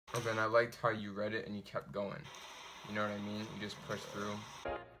And then I liked how you read it and you kept going. You know what I mean? You just pushed through.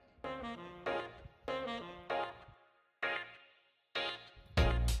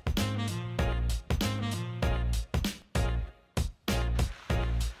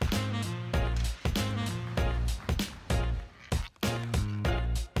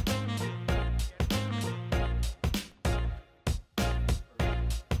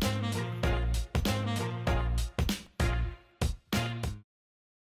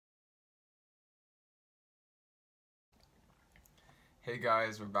 Hey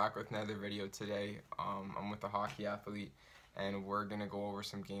guys, we're back with another video today. I'm with the hockey athlete and we're gonna go over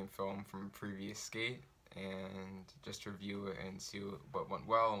some game film from a previous skate and just review it and see what went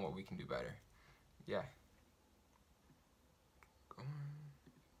well and what we can do better. Yeah. Go on.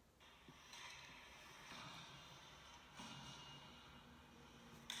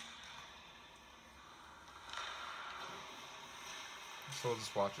 So we'll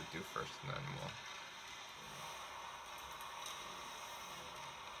just watch it do first and then we'll...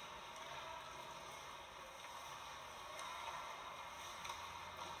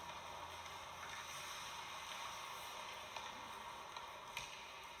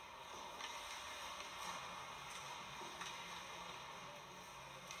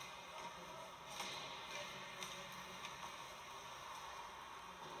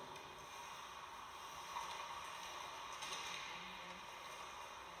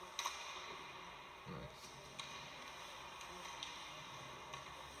 Nice.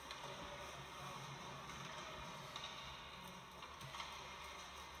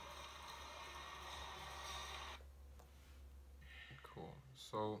 Cool.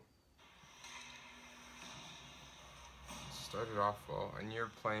 So started off well, and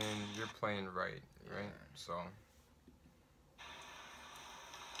you're playing right, right? Yeah. So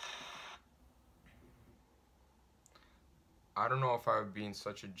I don't know if I would be in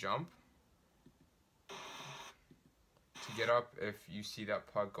such a jump to get up if you see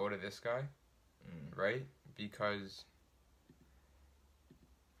that puck go to this guy, right? Because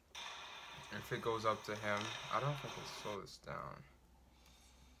if it goes up to him, I don't know if I can slow this down.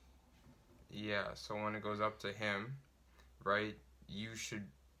 Yeah, so when it goes up to him, right, you should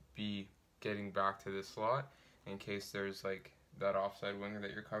be getting back to the slot in case there's like that offside winger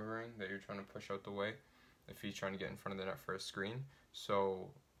that you're covering, that you're trying to push out the way, if he's trying to get in front of the net for a screen. So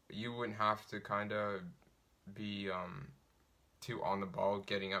you wouldn't have to kind of be too on the ball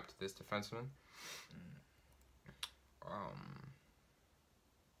getting up to this defenseman.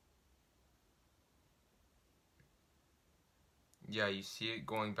 Yeah, you see it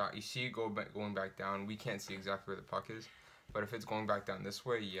going back. You see it going back down. We can't see exactly where the puck is, but if it's going back down this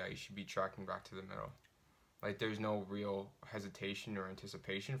way, yeah, you should be tracking back to the middle. Like, there's no real hesitation or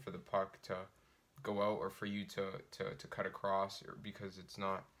anticipation for the puck to go out or for you to cut across, or because it's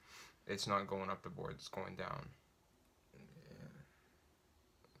not going up the board, it's going down. Yeah.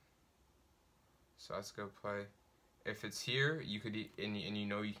 So that's a good play. If it's here, you could and you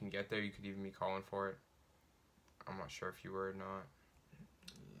know you can get there, you could even be calling for it. I'm not sure if you were or not.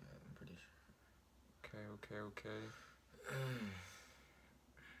 Yeah, I'm pretty sure. Okay.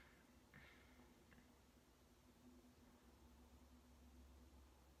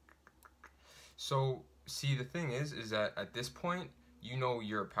 So, see, the thing is that at this point, you know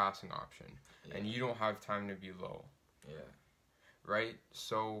you're a passing option, Yeah. and you don't have time to be low. Yeah. Right?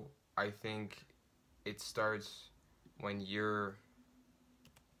 So, I think it starts when you're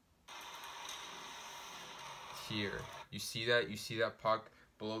here. You see that puck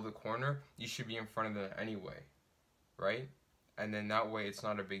below the corner, you should be in front of it anyway, right? And then that way it's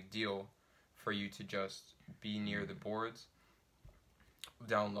not a big deal for you to just be near the boards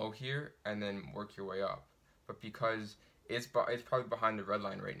down low here and then work your way up. But because it's probably behind the red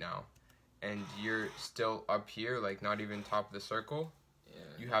line right now and you're still up here, like not even top of the circle,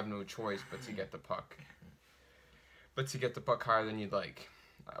 yeah, you have no choice but to get the puck. But to get the puck higher than you'd like,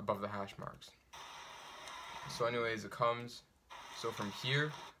 above the hash marks. So anyways, it comes. So from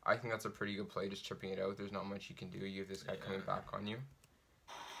here, I think that's a pretty good play, just chipping it out. There's not much you can do. You have this guy coming back on you.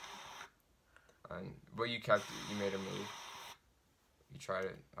 But you kept it. You made a move. You tried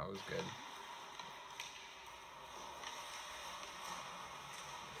it. That was good.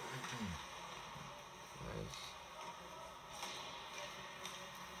 Nice.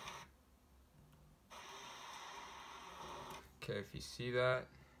 Okay, if you see that,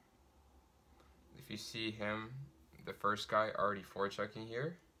 if you see him, the first guy already forechecking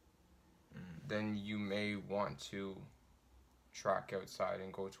here, then you may want to track outside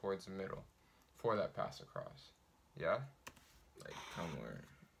and go towards the middle for that pass across. Yeah? Like, come where?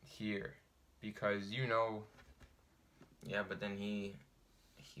 Here. Because you know... Yeah, but then he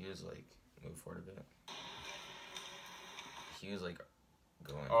he was like, move forward a bit. He was like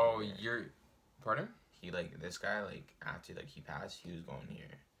going. Oh, here. you're. Pardon? He like this guy like after like he passed, he was going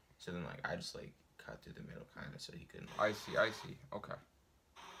here. So then like I just like cut through the middle kind of so he couldn't. I see. Okay.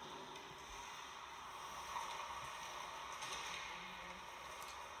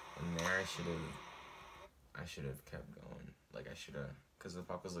 And there I should have kept going. Like I should have, cause the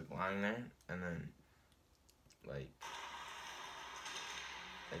puck was like lying there, and then like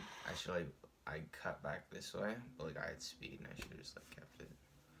I should I cut back this way, but like I had speed and I should have just like kept it.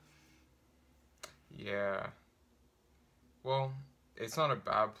 Yeah. Well, it's not a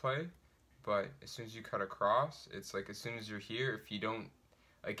bad play, but as soon as you cut across, it's like as soon as you're here, if you don't,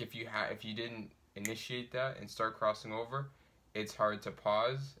 like if you didn't initiate that and start crossing over, it's hard to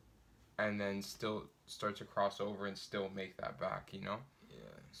pause, and then still start to cross over and still make that back. You know.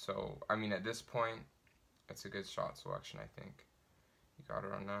 Yeah. So I mean, at this point, it's a good shot selection. I think you got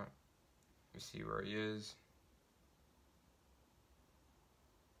it on that. You see where he is.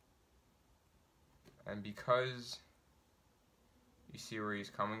 And because you see where he's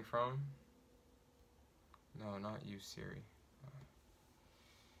coming from, no, not you, Siri.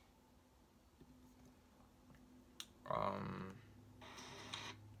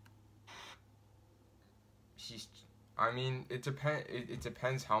 I mean, it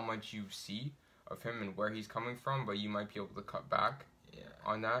depends how much you see of him and where he's coming from, but you might be able to cut back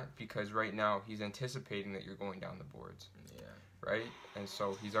on that because right now he's anticipating that you're going down the boards. Yeah. Right? And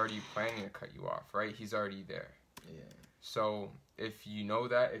so he's already planning to cut you off, right? He's already there. Yeah. So if you know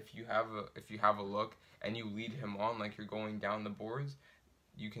that, if you have a look and you lead him on like you're going down the boards,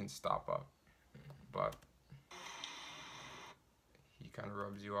 you can stop up. But he kind of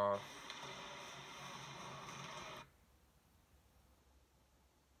rubs you off.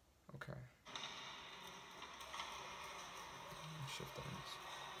 Okay. Shift ends.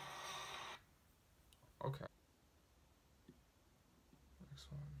 Okay.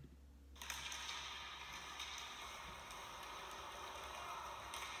 Next one.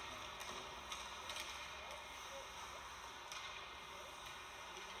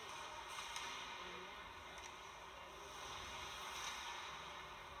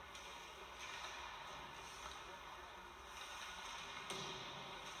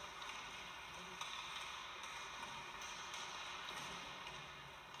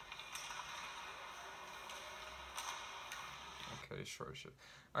 Okay, short shift.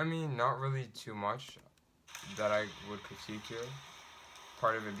 I mean, not really too much that I would critique here.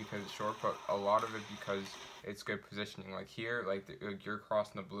 Part of it because it's short, but a lot of it because it's good positioning. Like here, like you're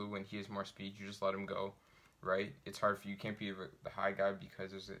crossing the blue and he has more speed, you just let him go, right? It's hard for you. You can't be the high guy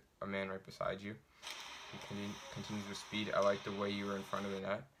because there's a man right beside you. He continues with speed. I like the way you were in front of the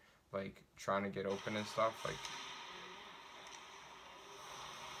net, like trying to get open and stuff. Like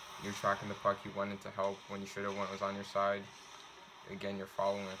you're tracking the puck. You went in to help when you should have. When it was on your side. Again, you're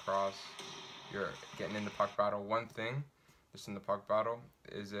following across. You're getting in the puck battle. One thing, just in the puck battle,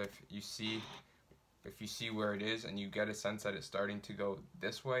 is if you see where it is and you get a sense that it's starting to go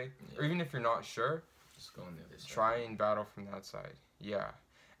this way, or even if you're not sure, just go on the other side. Try and battle from that side. Yeah,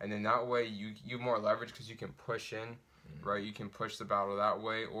 and then that way you have more leverage because you can push in, right? You can push the battle that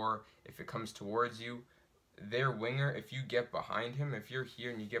way, or if it comes towards you, their winger. If you get behind him, if you're here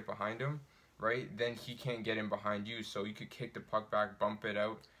and you get behind him. Right, then he can't get in behind you, so you could kick the puck back, bump it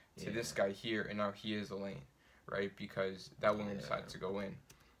out to this guy here, and now he is the lane, right? Because that winger decided to go in,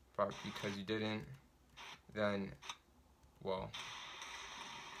 but because you didn't, then, well,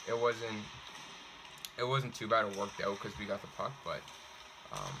 it wasn't too bad. It worked out because we got the puck, but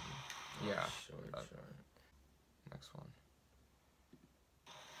yeah. Short. Next one.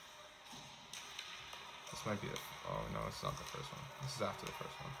 This might be the. Oh no, it's not the first one. This is after the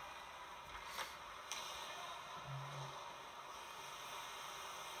first one.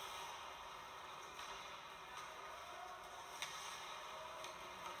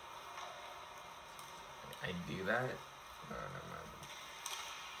 I do that? No, never mind.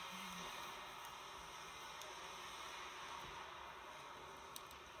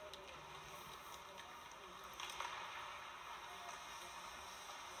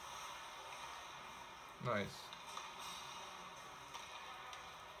 Nice.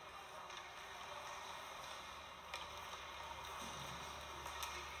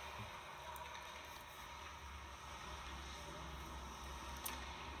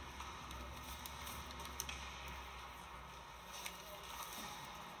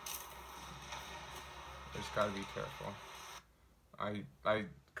 Just gotta be careful. I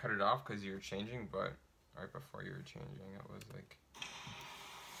cut it off because you were changing, but right before you were changing, it was like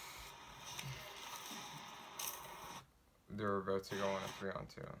they're about to go on a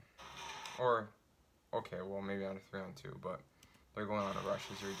 3-on-2. Or, okay, well, maybe on a 3-on-2, but they're going on a rush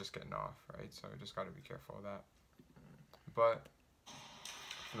as you're just getting off, right? So just got to be careful of that. But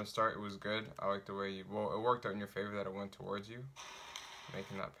from the start, it was good. I like the way well, it worked out in your favor that it went towards you,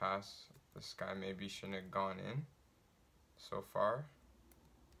 making that pass. This guy maybe shouldn't have gone in so far,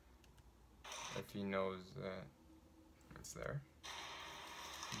 if he knows that it's there.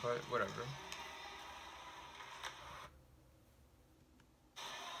 But whatever.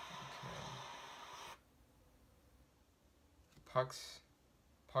 Okay.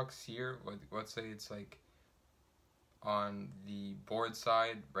 Pucks here. Let's say it's like on the board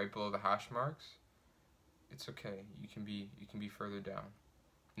side, right below the hash marks. It's okay. You can be further down.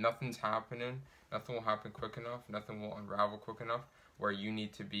 Nothing's happening. Nothing will happen quick enough. Nothing will unravel quick enough where you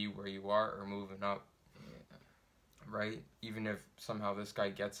need to be where you are or moving up. Yeah. Right? Even if somehow this guy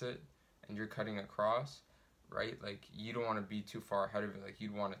gets it and you're cutting across, right? Like, you don't want to be too far ahead of it. Like,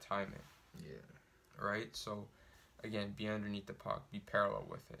 you'd want to time it. Yeah. Right? So, again, be underneath the puck. Be parallel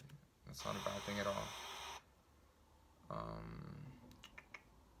with it. That's not a bad thing at all.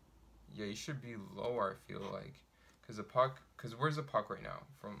 Yeah, you should be lower, I feel like. Because where's the puck right now?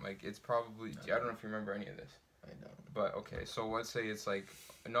 From, like, it's probably, I don't know if you remember any of this. I don't. But, okay, so let's say it's, like,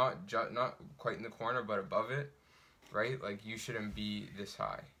 not quite in the corner, but above it, right? Like, you shouldn't be this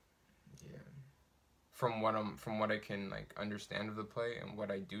high. Yeah. From what I can, like, understand of the play and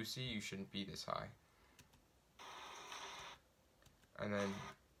what I do see, you shouldn't be this high. And then,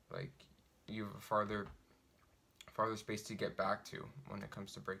 like, you have a farther space to get back to when it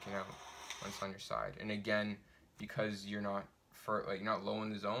comes to breaking out when it's on your side. And again, because you're not not low in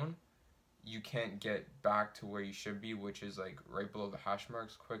the zone, you can't get back to where you should be, which is like right below the hash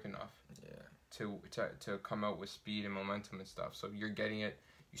marks, quick enough. Yeah. To come out with speed and momentum and stuff. So you're getting it,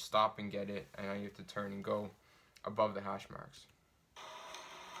 you stop and get it, and now you have to turn and go above the hash marks.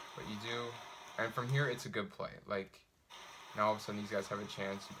 But you do, and from here it's a good play. Like, now all of a sudden these guys have a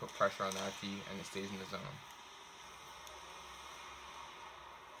chance. You put pressure on that D, and it stays in the zone.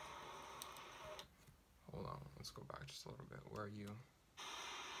 Hold on, let's go back just a little bit. Where are you?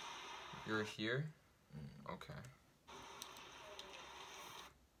 You're here? Okay.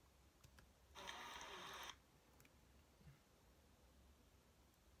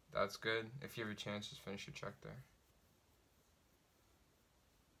 That's good. If you have a chance, just finish your check there.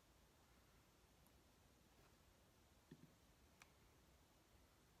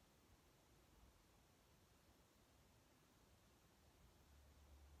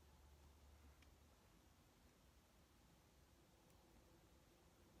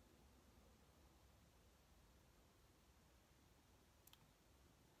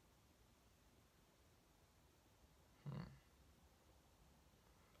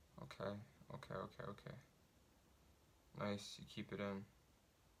 Okay. Nice, you keep it in.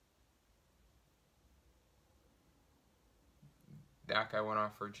 That guy went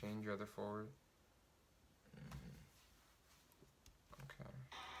off for a change, your other forward. Okay.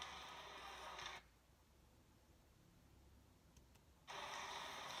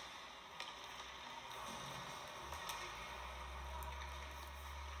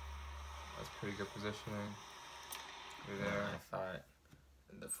 That's pretty good positioning. You're there. I thought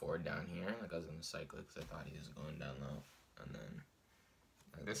the forward down here, like I was in the cycle because I thought he was going down low, and then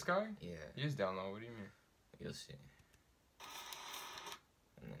this guy? Yeah, he is down low. What do you mean? You'll see.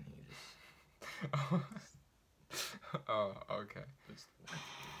 And then he just oh, okay.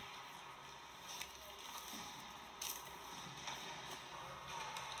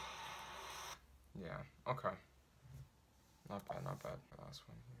 Yeah. Okay. Not bad for the last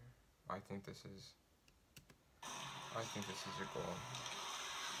one here. I think this is your goal.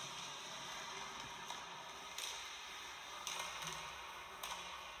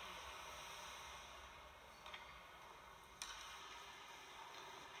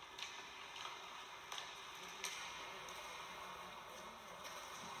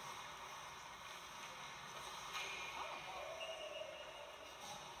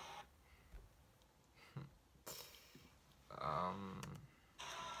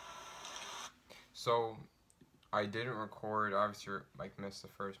 So, I didn't record, obviously, like, missed the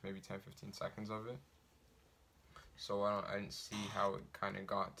first maybe 10-15 seconds of it. So, I didn't see how it kind of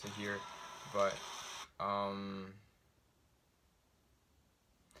got to here. But,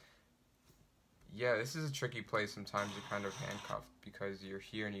 yeah, this is a tricky play. Sometimes you're kind of handcuffed because you're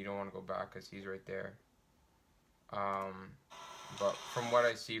here and you don't want to go back because he's right there. But from what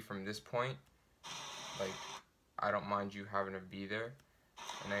I see from this point, like, I don't mind you having to be there.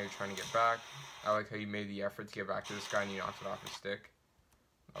 And now you're trying to get back. I like how you made the effort to get back to this guy and you knocked it off his stick.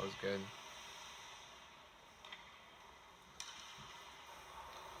 That was good.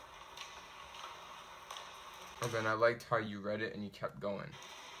 And then I liked how you read it and you kept going.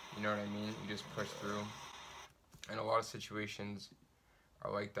 You know what I mean? You just pushed through. And a lot of situations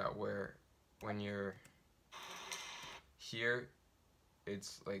are like that where when you're here,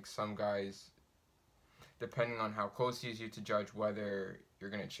 it's like some guys, depending on how close he is you to judge whether you're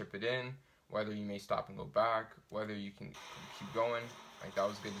going to chip it in, whether you may stop and go back, whether you can keep going. Like, that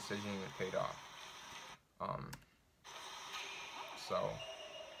was a good decision and it paid off.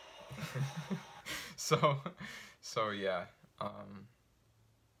 So, so yeah.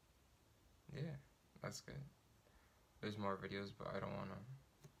 Yeah, that's good. There's more videos, but I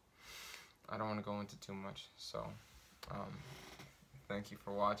don't wanna go into too much. So, thank you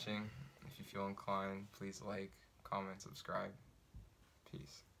for watching. If you feel inclined, please like, comment, subscribe.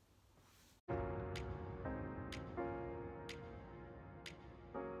 Peace.